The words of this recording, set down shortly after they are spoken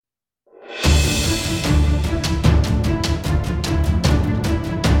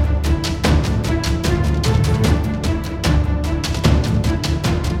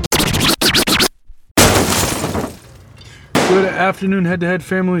afternoon, head-to-head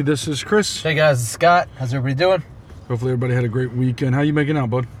family. This is Chris. Hey guys, it's Scott. How's everybody doing? Hopefully everybody had a great weekend. How you making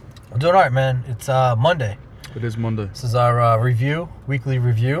out, bud? I'm doing all right, man. It's Monday. It is Monday. This is our weekly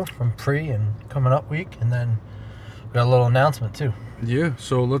review from pre and coming up week, and then we got a little announcement too. Yeah,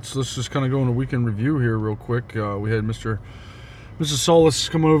 so let's just kind of go into weekend review here real quick. We had Mr. Solis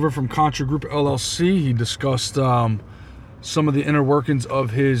coming over from Contra Group LLC. He discussed some of the inner workings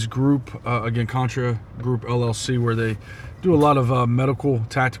of his group, again, Contra Group LLC, where they do a lot of medical,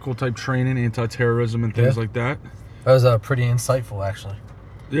 tactical type training, anti-terrorism and things like that. That was pretty insightful, actually.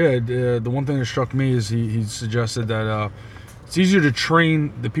 Yeah, the one thing that struck me is he suggested that it's easier to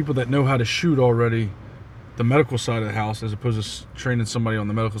train the people that know how to shoot already, the medical side of the house, as opposed to training somebody on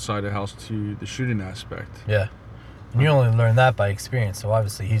the medical side of the house to the shooting aspect. Yeah. And you only learn that by experience, so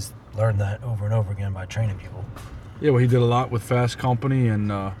obviously he's learned that over and over again by training people. Yeah, well, he did a lot with Fast Company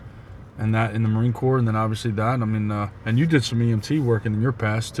and that in the Marine Corps, and then obviously that. I mean, and you did some EMT working in your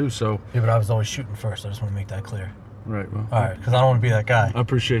past too, so. Yeah, but I was always shooting first. I just want to make that clear. Right. Well. All right, because I don't want to be that guy. I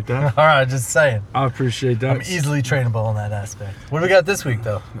appreciate that. All right, just saying. I appreciate that. I'm easily trainable in that aspect. What do we got this week,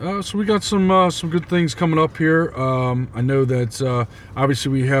 though? So we got some good things coming up here. I know that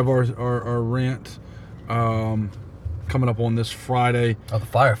obviously we have our rant coming up on this Friday. Oh, the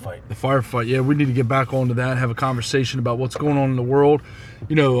firefight. The firefight. Yeah, we need to get back onto that, have a conversation about what's going on in the world.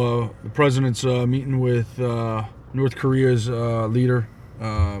 You know, the president's meeting with North Korea's leader,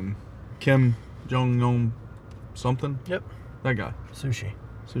 Kim Jong-un something. Yep. That guy. Sushi,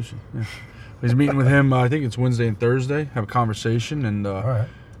 yeah. He's meeting with him, I think it's Wednesday and Thursday, have a conversation, and all right.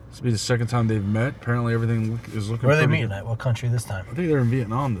 This will be the second time they've met. Apparently everything is looking Where are they pretty meeting good. at? What country this time? I think they're in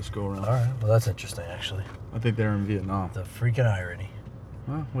Vietnam this go around. All right. Well, that's interesting, actually. I think they're in Vietnam. The freaking irony.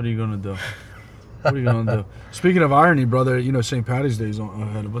 Well, what are you going to do? What are you going to do? Speaking of irony, brother, you know St. Patty's Day is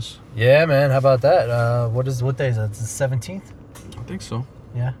ahead of us. Yeah, man. How about that? What day is that? It's the 17th? I think so.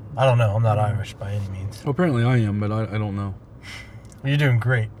 Yeah. I don't know. I'm not Irish by any means. Well, apparently I am, but I don't know. You're doing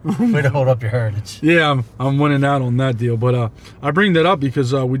great. Way to hold up your heritage. Yeah, I'm winning out on that deal. But I bring that up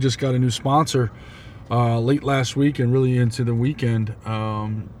because we just got a new sponsor late last week and really into the weekend.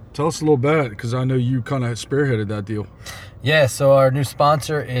 Tell us a little bit, because I know you kind of spearheaded that deal. Yeah, so our new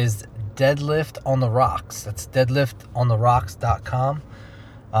sponsor is Deadlift on the Rocks. That's deadliftontherocks.com.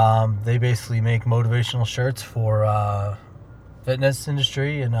 They basically make motivational shirts for fitness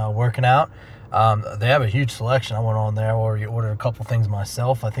industry and working out. They have a huge selection. I went on there, ordered a couple things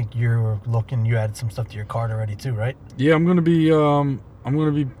myself. I think you added some stuff to your cart already too, right? Yeah, I'm gonna be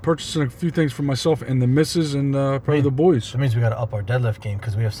purchasing a few things for myself and the missus and probably the boys. That means we got to up our deadlift game,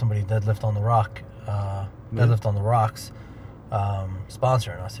 because we have somebody Deadlift on the Rock, Deadlift on the Rocks,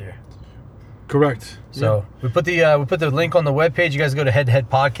 sponsoring us here. Correct. So we put the link on the webpage. You guys go to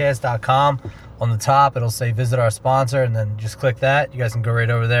headtoheadpodcast.com. On the top, it'll say visit our sponsor, and then just click that. You guys can go right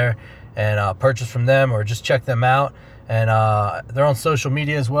over there and purchase from them, or just check them out. And they're on social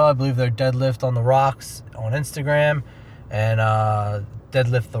media as well. I believe they're Deadlift on the Rocks on Instagram, and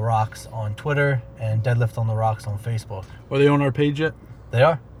Deadlift the Rocks on Twitter, and Deadlift on the Rocks on Facebook. Are they on our page yet? They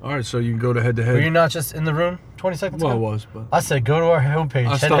are. All right, so you can go to head to head. Were you not just in the room 20 seconds ago? Well, I was, but I said go to our homepage.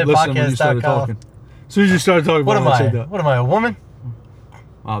 I stopped listening when you started talking. As soon as you started talking, What am I? That. What am I, a woman?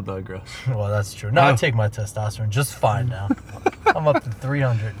 I'll digress. Well, that's true. No, I take my testosterone just fine now. I'm up to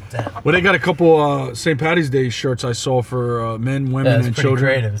 310. Well, they got a couple St. Patty's Day shirts I saw for men, women, and children.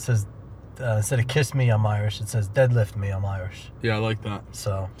 Creative. It says instead of "Kiss Me, I'm Irish," it says "Deadlift Me, I'm Irish." Yeah, I like that.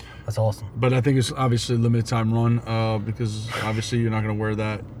 So that's awesome. But I think it's obviously a limited time run because obviously you're not going to wear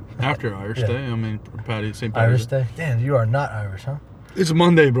that after Irish Day. I mean, St. Patty's Irish Day. Damn, you are not Irish, huh? It's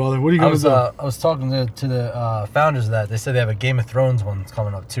Monday, brother. What are you going to do? I was talking to the founders of that. They said they have a Game of Thrones one that's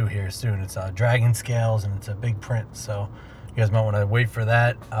coming up too here soon. It's dragon scales, and it's a big print. So you guys might want to wait for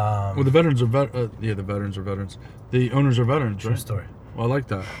that. Well, the veterans are the veterans are veterans. The owners are veterans, True right? story. Well, I like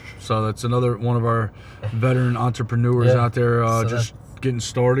that. So that's another one of our veteran entrepreneurs out there just getting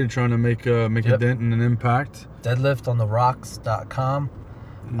started, trying to make a dent and an impact. Deadliftontherocks.com.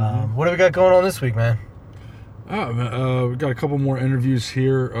 What do we got going on this week, man? We've got a couple more interviews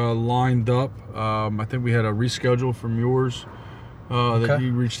here lined up. I think we had a reschedule from yours that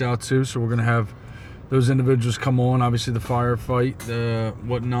you reached out to, so we're going to have those individuals come on. Obviously, the firefight,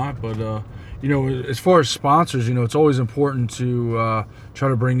 whatnot. But, you know, as far as sponsors, you know, it's always important to try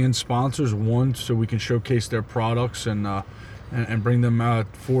to bring in sponsors, one, so we can showcase their products and bring them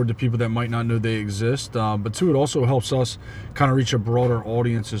forward to people that might not know they exist. But two, it also helps us kind of reach a broader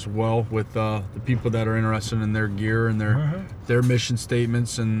audience as well with the people that are interested in their gear and their mission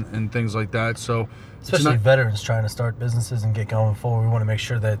statements and things like that. So especially veterans trying to start businesses and get going forward, we want to make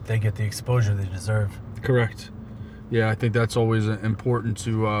sure that they get the exposure they deserve. Correct. Yeah, I think that's always important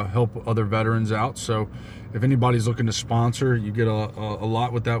to help other veterans out. So if anybody's looking to sponsor, you get a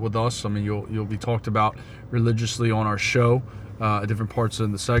lot with that with us. I mean, you'll be talked about religiously on our show, at different parts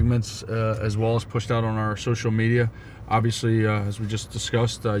of the segments, as well as pushed out on our social media. Obviously, as we just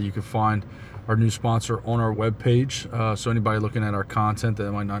discussed, you can find our new sponsor on our webpage. So anybody looking at our content that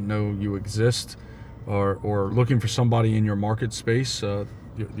might not know you exist, or looking for somebody in your market space,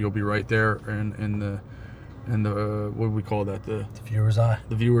 you'll be right there in the what do we call that? The viewer's eye.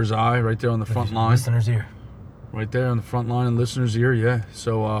 The viewer's eye, right there on the front line. Listener's ear. Right there on the front line and listener's ear, yeah.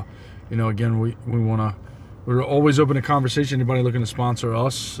 So, again, we're always open to conversation. Anybody looking to sponsor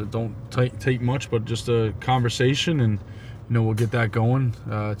us, don't take much, but just a conversation, and we'll get that going.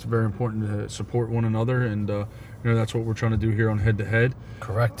 It's very important to support one another, and that's what we're trying to do here on Head to Head.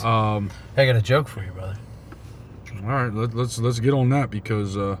 Correct. I got a joke for you, brother. All right, let's get on that,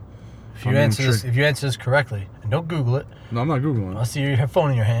 because if you answer this correctly, and don't Google it. No, I'm not Googling it. I'll see your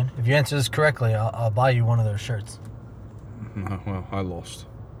phone in your hand. If you answer this correctly, I'll buy you one of those shirts. Well, I lost.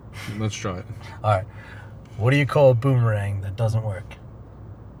 Let's try it. All right. What do you call a boomerang that doesn't work?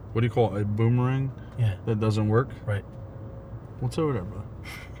 What do you call it? A boomerang? Yeah. That doesn't work? Right. What's over there, bro?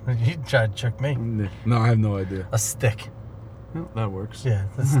 You tried to trick me. No, I have no idea. A stick. No, that works. Yeah,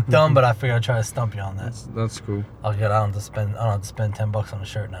 that's dumb, but I figured I'd try to stump you on that. That's cool. I don't have to spend $10 on a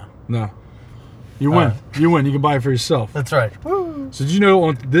shirt now. No. You win. You win. You can buy it for yourself. That's right. Woo. So did you know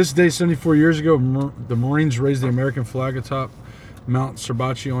on this day 74 years ago, the Marines raised the American flag atop Mount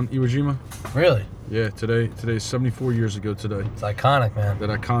Suribachi on Iwo Jima? Really? Yeah, today's 74 years ago today. It's iconic, man. That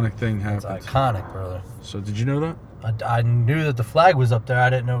iconic thing happened. It's iconic, brother. So did you know that? I knew that the flag was up there.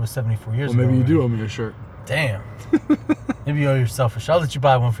 I didn't know it was 74 years ago. Well, maybe you do owe me a shirt. Damn. Maybe you owe yourself a shirt. I'll let you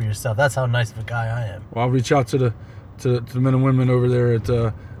buy one for yourself. That's how nice of a guy I am. Well, I'll reach out to the men and women over there at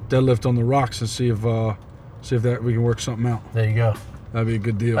Deadlift on the Rocks and see if that we can work something out. There you go. That'd be a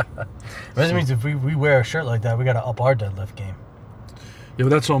good deal. That means if we wear a shirt like that, we got to up our deadlift game. Yeah, but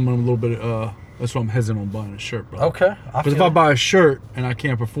that's why I'm a little bit. That's why I'm hesitant on buying a shirt, bro. Okay. Because if I buy a shirt and I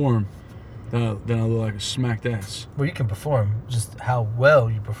can't perform, then I look like a smacked ass. Well, you can perform, just how well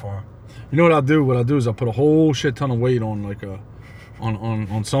you perform. You know what I'll do? What I'll do is I'll put a whole shit ton of weight on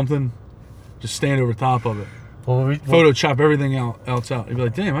on something, just stand over top of it. Photoshop everything else out. You'd be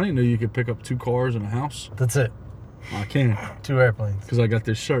like, damn, I didn't know you could pick up 2 cars and a house. That's it. I can. 2 airplanes. Because I got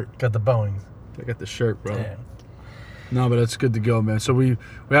this shirt. Got the Boeings. I got the shirt, bro. Damn. No, but it's good to go, man. So we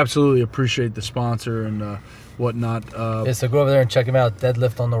absolutely appreciate the sponsor and whatnot. Yeah, so go over there and check them out,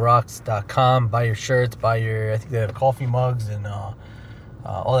 deadliftontherocks.com. Buy your shirts, I think they have coffee mugs and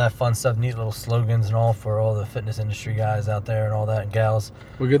all that fun stuff, neat little slogans and all for all the fitness industry guys out there and all that, and gals.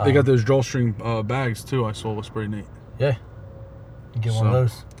 They got those drawstring bags too. I saw. It was pretty neat. Yeah, you get one of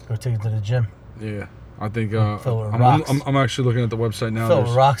those. Go take it to the gym. Yeah, I think I'm actually looking at the website now. Fill it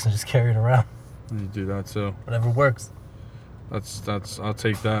with rocks and just carry it around. You do that too. Whatever works. That's. I'll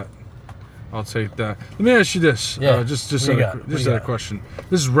take that. Let me ask you this. Yeah. Just a question.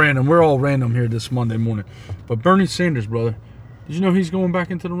 This is random. We're all random here this Monday morning. But Bernie Sanders, brother, did you know he's going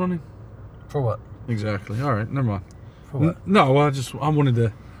back into the running? For what? Exactly. All right. Never mind. For what? No. I wanted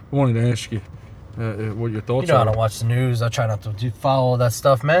to ask you what your thoughts are. I don't watch the news. I try not to follow all that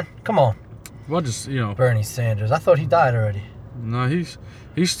stuff, man. Come on. Well, just Bernie Sanders. I thought he died already. No, he's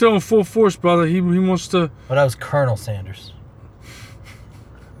still in full force, brother. He wants to. But that was Colonel Sanders.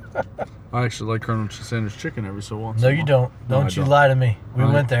 I actually like Colonel Sanders chicken every so once. No, you don't. Don't you lie to me. We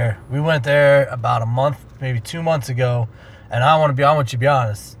went there. We went there about a month, maybe 2 months ago, and I want you to be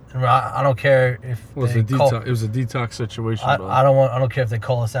honest. I don't care if it was a detox situation. I don't care if they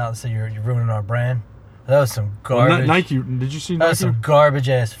call us out and say you're ruining our brand. That was some garbage. Well, Nike. Did you see Nike? That was some garbage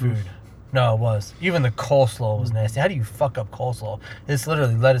ass food. No, it was. Even the coleslaw was nasty. How do you fuck up coleslaw? It's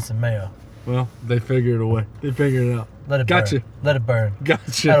literally lettuce and mayo. Well, they figured it away. They figured it out. Let it burn. Let it burn.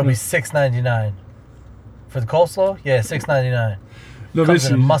 Gotcha. That'll be $6.99 for the coleslaw. Yeah, $6.99. No, comes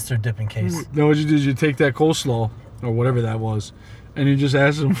in a mustard dipping case. No, what you did is you take that coleslaw or whatever that was, and you just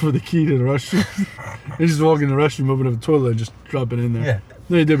ask them for the key to the restroom. You just walk in the restroom, open up the toilet, and just drop it in there. Yeah.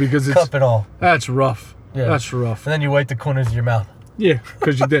 No, you did because it's cup it all. That's rough. Yeah. That's rough. And then you wipe the corners of your mouth. Yeah,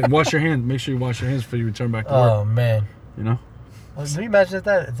 because you didn't wash your hands. Make sure you wash your hands before you return back to work. Oh man. You know. Well, can you imagine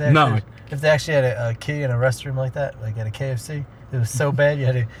that? If they actually had a key in a restroom like that, like at a KFC, it was so bad you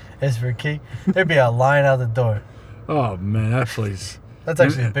had to ask for a key, there'd be a line out the door. Oh man, that place. That's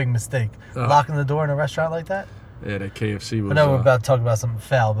actually a big mistake. Locking the door in a restaurant like that. Yeah, that KFC was. I know we're about to talk about something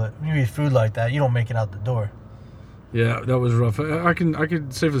foul, but when you eat food like that, you don't make it out the door. Yeah, that was rough. I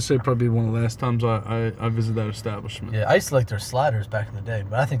could safely say probably one of the last times I visited that establishment. Yeah, I used to like their sliders back in the day,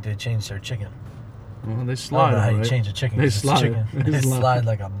 but I think they changed their chicken. Well, they I slide. don't know how all you right. change a chicken. They 'cause it's slide. chicken. They slide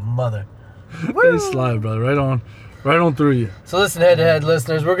like a mother. They slide, brother. Right on through you. So listen, head-to-head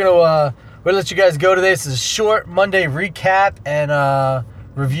listeners, we're gonna let you guys go today. This is a short Monday recap and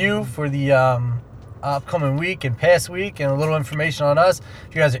review for the upcoming week and past week, and a little information on us.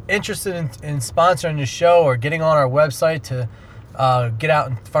 If you guys are interested in sponsoring the show or getting on our website to get out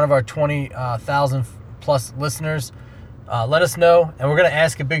in front of our 20,000 plus listeners, let us know. And we're gonna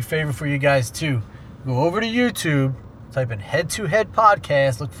ask a big favor for you guys too. Go over to YouTube, type in Head to Head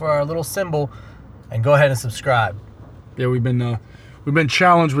Podcast, look for our little symbol, and go ahead and subscribe. Yeah, we've been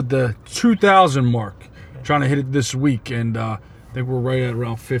challenged with the 2,000 mark, trying to hit it this week, and I think we're right at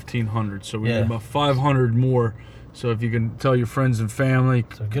around 1,500. So we need about 500 more. So if you can tell your friends and family,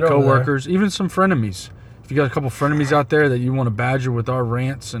 coworkers, even some frenemies. If you got a couple frenemies out there that you want to badger with our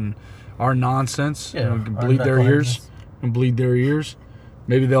rants and our nonsense, we can bleed their ears.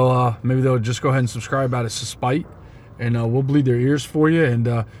 Maybe they'll just go ahead and subscribe out of spite, and we'll bleed their ears for you. And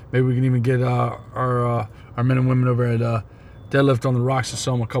maybe we can even get our men and women over at Deadlift on the Rocks to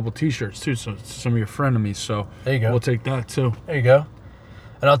sell them a couple T-shirts too. So some of your frenemies. So there you go. We'll take that too. There you go.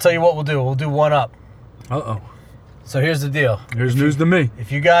 And I'll tell you what we'll do. We'll do one up. So here's the deal. Here's news to me.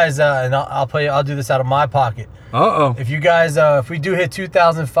 If you guys, and I'll do this out of my pocket. If you guys, if we do hit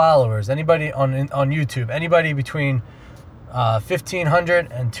 2,000 followers, anybody on YouTube, anybody between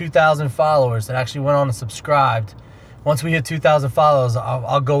 1,500 and 2,000 followers that actually went on and subscribed, once we hit 2,000 followers,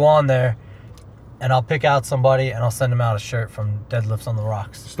 I'll go on there and I'll pick out somebody and I'll send them out a shirt from Deadlifts on the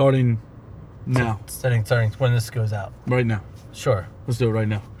Rocks. Starting now. Starting when this goes out. Right now. Sure. Let's do it right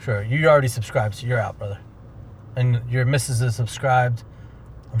now. Sure. You already subscribed, so you're out, brother. And your missus is subscribed.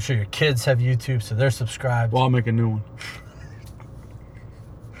 I'm sure your kids have YouTube, so they're subscribed. Well, I'll make a new one.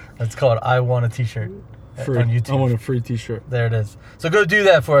 That's called I Want a T-shirt Free. on YouTube. I want a free T-shirt. There it is. So go do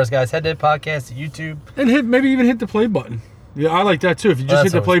that for us, guys. Head to Head Podcast at YouTube. And maybe even hit the play button. Yeah, I like that too. If you just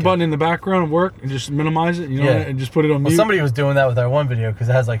hit the play good. button in the background and work and just minimize it, and just put it on mute. Somebody was doing that with our one video because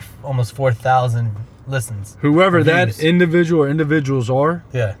it has like almost 4,000 listens. Whoever reviews. that individual or individuals are.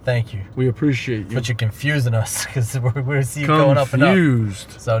 Yeah, thank you. We appreciate you. But you're confusing us because we're seeing going up and up.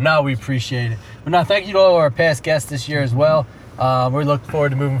 Confused. So now we appreciate it. But now thank you to all of our past guests this year as well. We're looking forward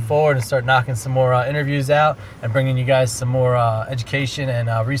to moving forward and start knocking some more interviews out and bringing you guys some more education and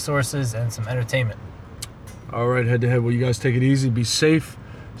resources and some entertainment. All right, Head to Head. Well, you guys take it easy. Be safe.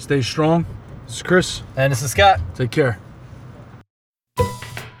 Stay strong. This is Chris. And this is Scott. Take care.